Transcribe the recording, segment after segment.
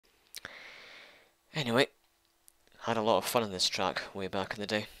Anyway, had a lot of fun on this track way back in the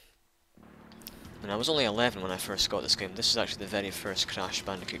day. And I was only 11 when I first got this game. This is actually the very first Crash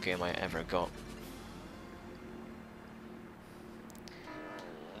Bandicoot game I ever got.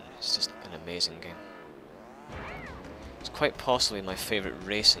 It's just an amazing game. It's quite possibly my favourite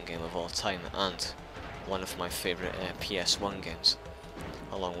racing game of all time, and one of my favourite PS1 games,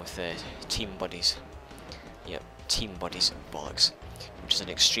 along with Team Buddies. Yep, Team Buddies, bollocks, which is an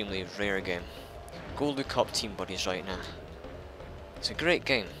extremely rare game. Go look up Team Buddies right now. It's a great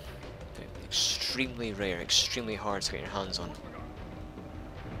game, but extremely rare, extremely hard to get your hands on.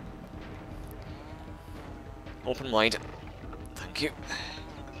 Open wide. Thank you.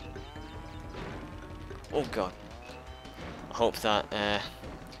 Oh god. I hope that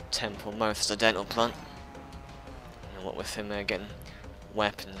Temple Mouth is a dental plan. And what with him getting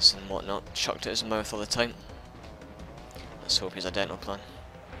weapons and whatnot chucked at his mouth all the time. Let's hope he's a dental plan.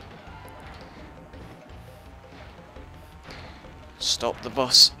 Stop the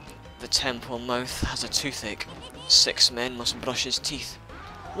bus. The Temple Mouth has a toothache. 6 men must brush his teeth.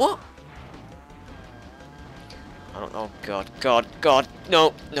 What? I don't know. God, God, God.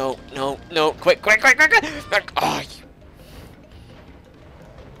 No, no, no, no. Quick, quick, quick, quick, quick. Oh,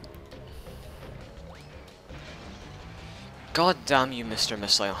 God damn you, Mr.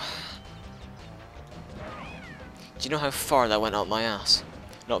 Missile. Do you know how far that went up my ass?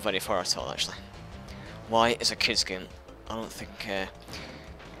 Not very far at all, actually. Why? It's a kids' game. I don't think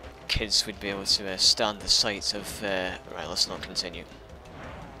kids would be able to stand the sight of... right, let's not continue.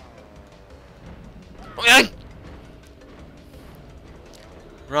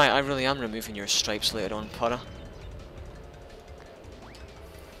 Right, I really am removing your stripes later on, Para.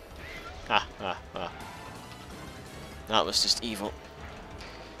 Ha ha ha. That was just evil.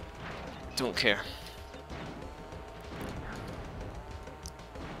 Don't care.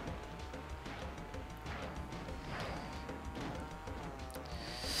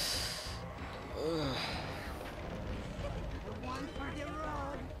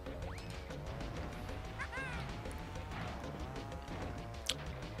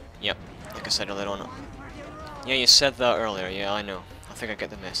 Yep, like I said earlier on. Yeah, you said that earlier, yeah, I know. I think I get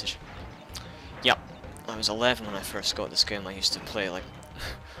the message. Yep, I was 11 when I first got this game. I used to play like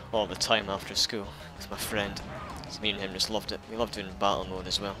all the time after school with my friend. Me and him just loved it. We loved doing battle mode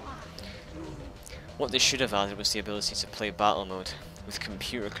as well. What they should have added was the ability to play battle mode with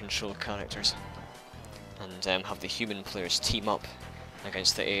computer controlled characters. And have the human players team up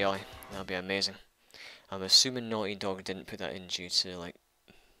against the AI. That would be amazing. I'm assuming Naughty Dog didn't put that in due to like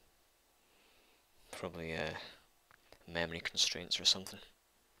probably memory constraints or something,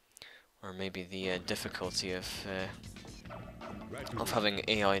 or maybe the difficulty of having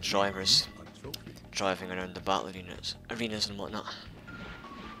AI drivers driving around the battle arenas and whatnot.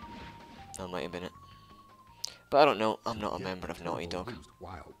 That might have been it, but I don't know. I'm not a member of Naughty Dog.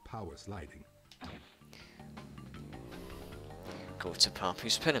 Go to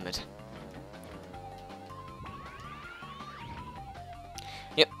Papu's Pyramid.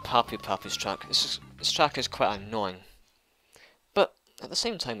 Yep, Papu Papu's track. This track is quite annoying, but at the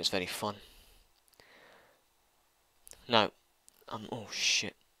same time it's very fun. Now, oh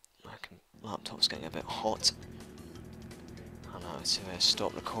shit, my laptop's getting a bit hot. I'm out to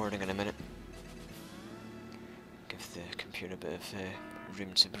stop recording in a minute. Give the computer a bit of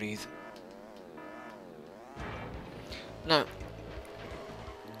room to breathe. Now,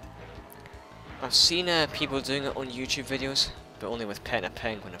 I've seen people doing it on YouTube videos, but only with Pet a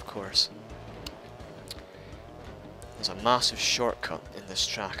Penguin, of course. There's a massive shortcut in this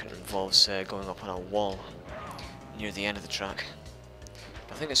track, and it involves going up on a wall near the end of the track.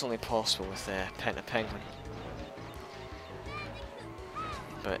 I think it's only possible with Pet a Penguin.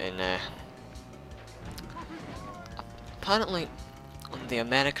 But in apparently on the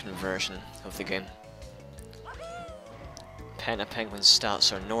American version of the game, Pet a Penguin's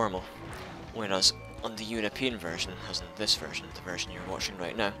stats are normal, whereas on the European version, as in this version, the version you're watching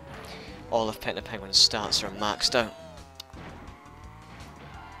right now, all of Pet a Penguin's stats are maxed out.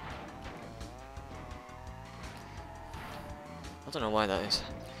 I don't know why that is.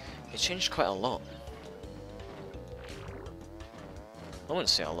 It changed quite a lot. I wouldn't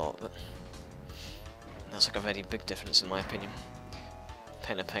say a lot, but that's like a very big difference in my opinion.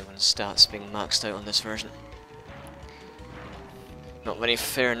 Pet a Penguin's stats being maxed out on this version. Not very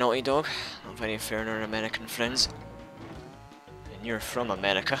fair, Naughty Dog. Not very fair on our American friends. And you're from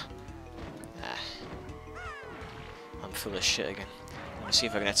America. Ah. I'm full of shit again. I'm gonna see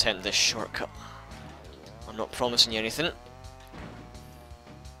if I can attempt this shortcut. I'm not promising you anything.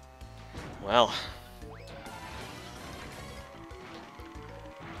 Well.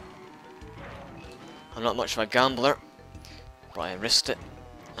 I'm not much of a gambler, but I risked it,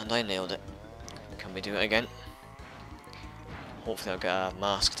 and I nailed it. Can we do it again? Hopefully I'll get a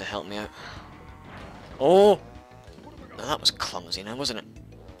mask to help me out. Oh! Now that was clumsy now, wasn't it?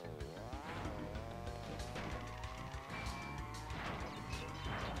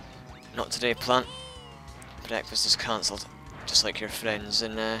 Not today, plant. Breakfast is cancelled, just like your friends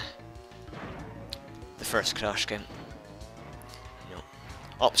in the first Crash game. No.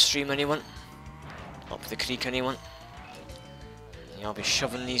 Upstream, anyone? Up the creek, anyone? Yeah, I'll be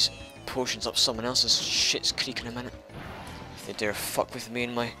shoving these potions up someone else's shit's creek in a minute. If they dare fuck with me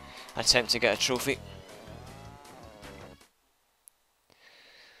in my attempt to get a trophy.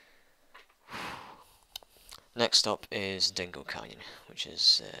 Next up is Dingo Canyon, which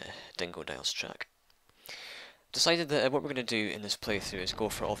is Dingo Dial's track. Decided that what we're going to do in this playthrough is go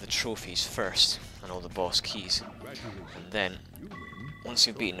for all the trophies first, and all the boss keys. And then, once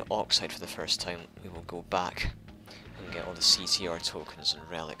we've beaten Oxide for the first time, we will go back and get all the CTR tokens and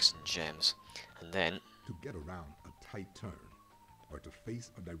relics and gems. And then, to get around a tight turn, or to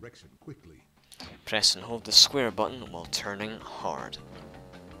face a direction quickly, press and hold the square button while turning hard.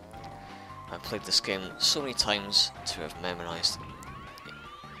 I've played this game so many times to have memorized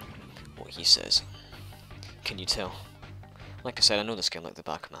what he says. Can you tell? Like I said, I know this game like the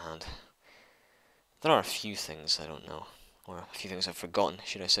back of my hand. There are a few things I don't know, or a few things I've forgotten,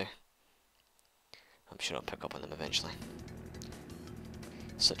 should I say. I'm sure I'll pick up on them eventually.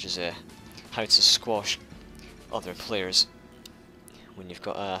 Such as how to squash other players when you've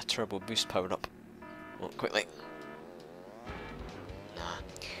got a turbo boost powered up. Oh, quickly. Nah.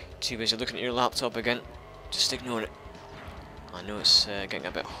 Too busy looking at your laptop again. Just ignore it. I know it's getting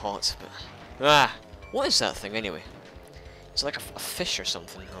a bit hot, but... Ah! What is that thing anyway? Is it like a fish or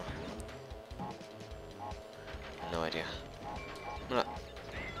something? Oh. No idea.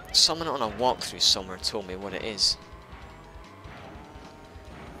 Someone on a walkthrough somewhere told me what it is.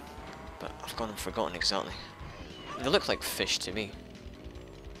 But I've gone and forgotten exactly. They look like fish to me.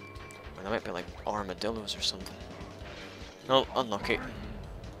 Or they might be like armadillos or something. Oh, unlucky. You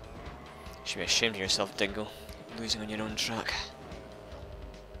should be ashamed of yourself, Dingo. Losing on your own track.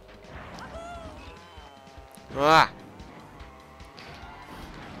 Ah!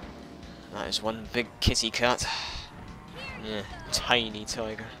 That is one big kitty cat. Yeah, tiny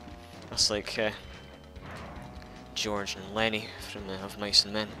tiger. That's like George and Lenny from Of Mice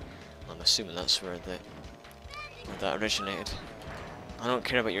and Men. I'm assuming that's where that originated. I don't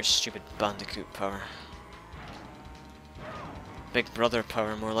care about your stupid bandicoot power. Big brother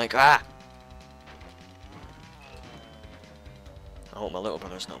power, more like ah! I hope my little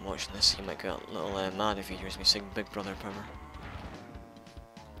brother's not watching this. He might get a little mad if he hears me sing Big Brother power.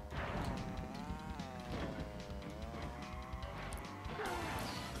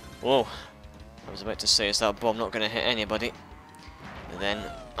 Whoa! I was about to say, is that bomb not going to hit anybody? And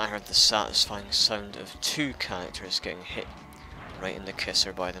then I heard the satisfying sound of two characters getting hit right in the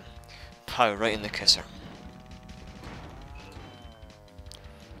kisser by them. Pow, right in the kisser.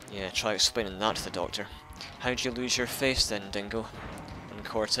 Yeah, try explaining that to the doctor. How'd you lose your face then, Dingo? In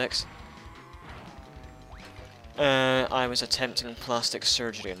Cortex? I was attempting plastic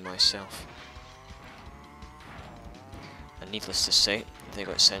surgery on myself. And needless to say, they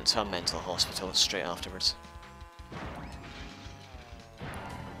got sent to a mental hospital straight afterwards.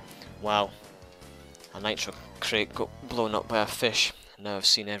 Wow. A nitro crate got blown up by a fish. Now I've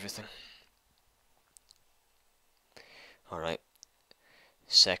seen everything. Alright.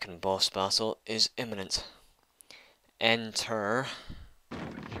 Second boss battle is imminent. Enter...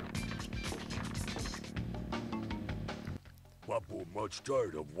 Papu much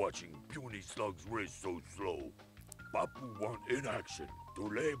tired of watching puny slugs race so slow. Papu want in action to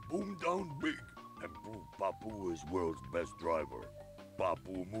lay boom down big and prove Papu is world's best driver.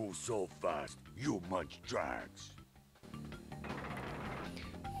 Papu moves so fast, you munch tracks.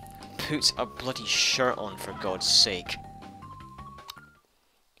 Put a bloody shirt on, for God's sake.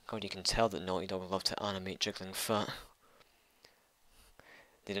 God, you can tell that Naughty Dog love to animate jiggling fat.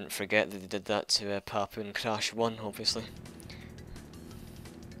 They didn't forget that they did that to Papu in Crash 1, obviously.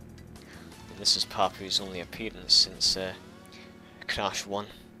 And this is Papu's only appearance since Crash 1.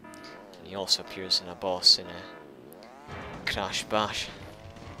 And he also appears in a boss in Crash Bash.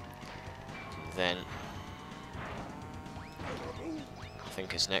 And then I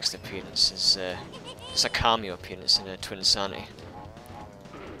think his next appearance is it's a cameo appearance in Twin Sanity.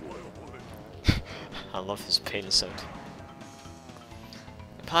 I love his pain sound.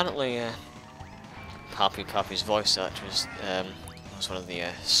 Apparently, Papu Papu's voice actor was one of the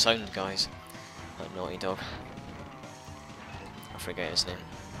sound guys at Naughty Dog. I forget his name.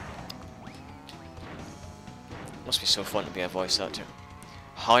 Must be so fun to be a voice actor.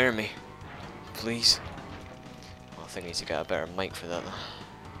 Hire me, please. Well, I think I need to get a better mic for that though.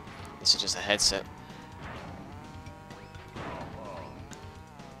 This is just a headset.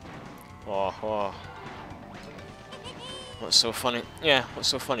 Oh, oh. What's so funny? Yeah, what's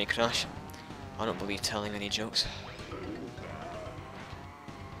so funny, Crash? I don't believe telling any jokes.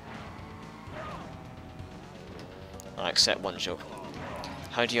 I accept one joke.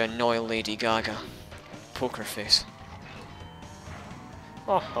 How do you annoy Lady Gaga? Poker face.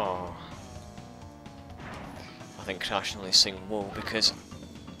 Oh. I think Crash can only sing Whoa because...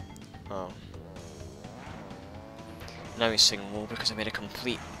 Oh. Now he's singing Whoa because I made a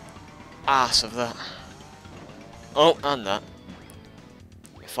complete ass of that. Oh, and that.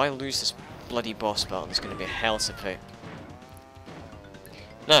 If I lose this bloody boss battle, there's going to be hell to pay.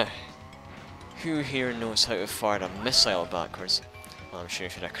 Now, who here knows how to fire a missile backwards? Well, I'm sure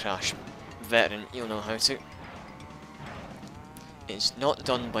if you're a Crash veteran, you'll know how to. It's not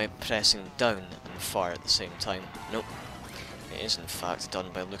done by pressing down and fire at the same time. Nope. It is in fact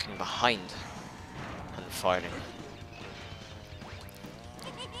done by looking behind and firing.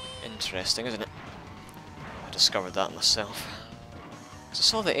 Interesting, isn't it? I discovered that myself. I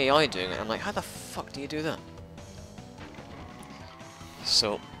saw the AI doing it, and I'm like, how the fuck do you do that?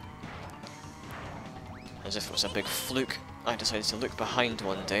 So, as if it was a big fluke, I decided to look behind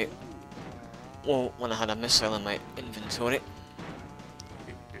one day. Well, when I had a missile in my inventory.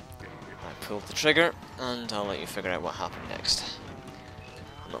 I pulled the trigger, and I'll let you figure out what happened next.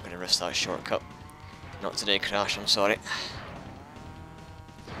 I'm not going to risk that shortcut. Not today, Crash, I'm sorry.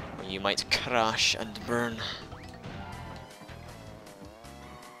 Or you might crash and burn.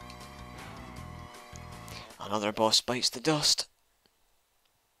 Another boss bites the dust.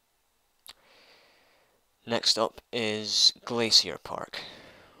 Next up is Glacier Park,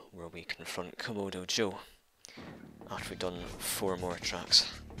 where we confront Komodo Joe after we've done 4 more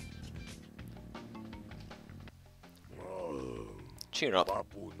tracks. Cheer up.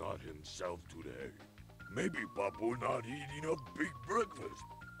 Papu not himself today. Maybe Papu not eating a big breakfast.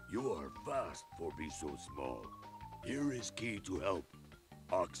 You are fast for be so small. Here is key to help.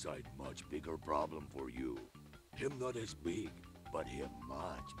 Oxide much bigger problem for you. Him not as big, but him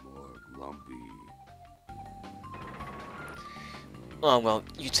much more grumpy. Oh well,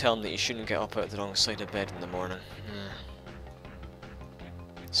 you tell him that you shouldn't get up out the wrong side of bed in the morning.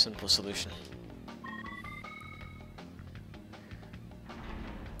 Simple solution.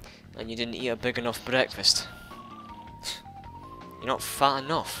 And you didn't eat a big enough breakfast. You're not fat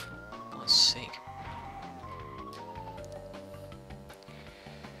enough. For God's sake.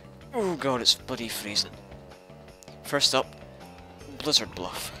 Oh god, it's bloody freezing. First up, Blizzard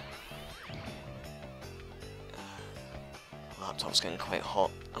Bluff. Laptop's getting quite hot.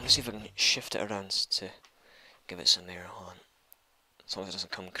 I'm gonna see if I can shift it around to give it some air. Hold on. As long as it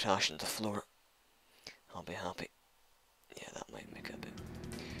doesn't come crashing to the floor, I'll be happy. Yeah, that might make it a bit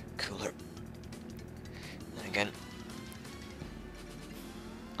cooler. And again,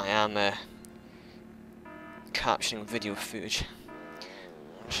 I am capturing video footage,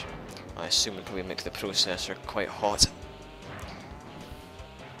 which I assume would probably make the processor quite hot.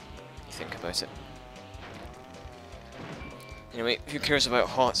 You think about it. Anyway, who cares about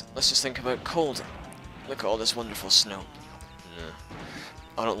hot? Let's just think about cold. Look at all this wonderful snow. No,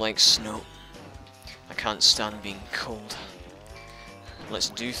 I don't like snow. I can't stand being cold. Let's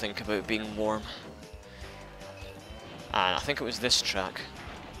do think about being warm. And I think it was this track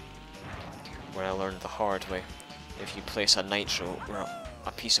where I learned the hard way. If you place a nitro where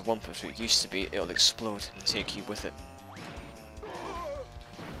a piece of Wumpa fruit used to be, it'll explode and take you with it.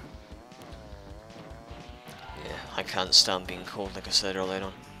 Yeah, I can't stand being cold, like I said earlier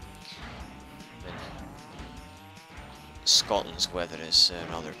on. I mean, Scotland's weather is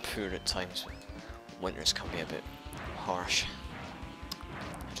rather poor at times. Winters can be a bit harsh.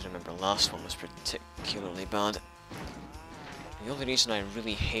 I do remember last one was particularly bad. The only reason I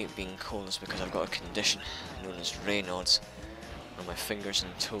really hate being cold is because I've got a condition known as Raynaud's, where my fingers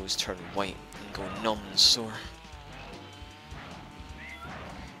and toes turn white and go numb and sore.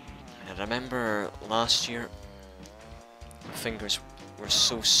 And I remember last year, my fingers were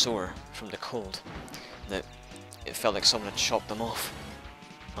so sore from the cold that it felt like someone had chopped them off.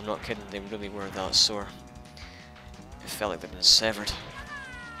 I'm not kidding, they really were that sore. It felt like they'd been severed.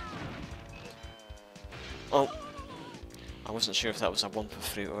 Oh! I wasn't sure if that was a Wumpa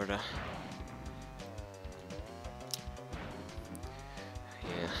fruit or a...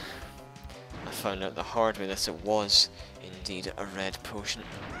 Yeah. I found out the hard way that it was indeed a red potion.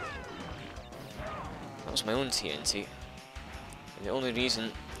 That was my own TNT. And the only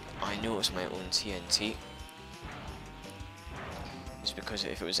reason I know it was my own TNT is because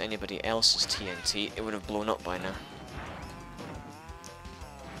if it was anybody else's TNT, it would have blown up by now.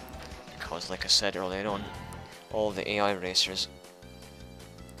 Because, like I said earlier on, all the AI racers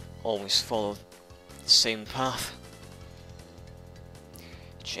always follow the same path.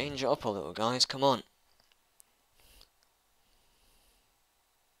 Change it up a little, guys, come on.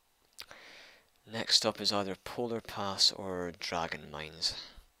 Next up is either Polar Pass or Dragon Mines.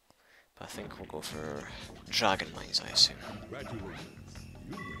 But I think we'll go for Dragon Mines, I assume. Congratulations.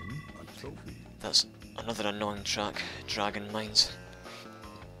 You win a trophy. That's another annoying track, Dragon Mines.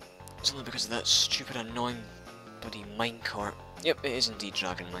 It's only because of that stupid annoying bloody minecart. Yep, it is indeed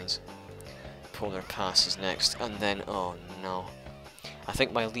Dragon Mines. Polar Pass is next, and then, oh no. I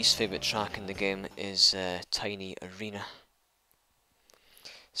think my least favourite track in the game is Tiny Arena.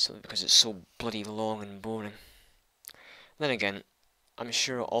 Simply because it's so bloody long and boring. Then again, I'm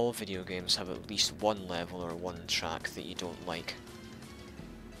sure all video games have at least one level or one track that you don't like.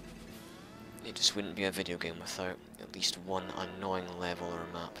 It just wouldn't be a video game without at least one annoying level or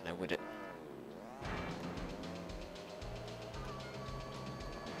map, now would it?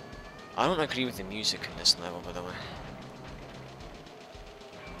 I don't agree with the music in this level, by the way.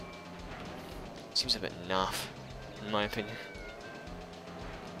 It seems a bit naff, in my opinion.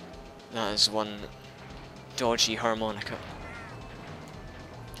 That is one dodgy harmonica.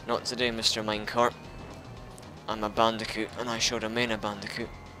 Not today, Mr. Minecart. I'm a bandicoot, and I shall remain a bandicoot.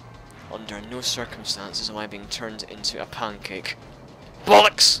 Under no circumstances am I being turned into a pancake.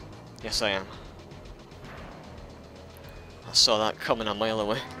 Bollocks! Yes, I am. I saw that coming a mile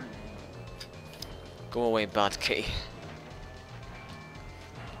away. Go away, bad kitty.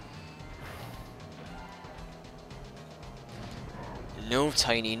 No,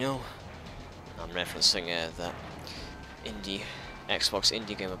 Tiny, no. I'm referencing that indie, Xbox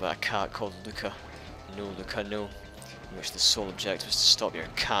indie game about a cat called Luca. No, Luca, no. In which the sole objective is to stop your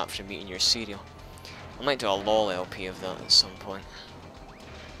cat from eating your cereal. I might do a LOL LP of that at some point.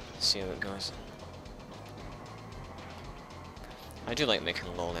 See how it goes. I do like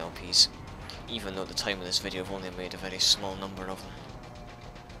making LOL LPs, even though at the time of this video I've only made a very small number of them.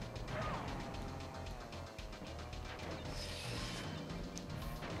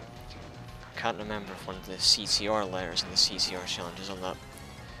 I can't remember if one of the CTR letters in the CTR challenges on that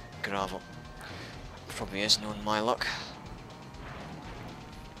gravel. Probably is known my luck.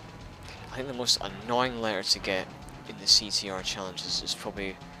 I think the most annoying letter to get in the CTR challenges is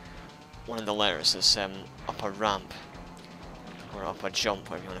probably one of the letters that's up a ramp, or up a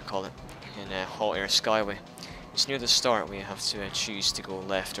jump, whatever you want to call it, in Hot Air Skyway. It's near the start where you have to choose to go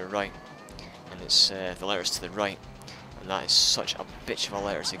left or right, and it's the letters to the right, and that is such a bitch of a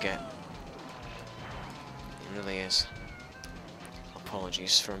letter to get. It really is.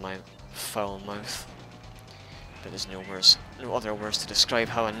 Apologies for my foul mouth, but there's no other words to describe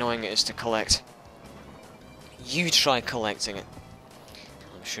how annoying it is to collect. You try collecting it.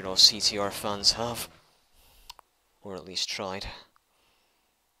 I'm sure all CTR fans have, or at least tried.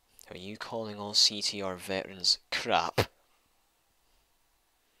 Are you calling all CTR veterans crap?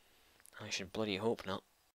 I should bloody hope not.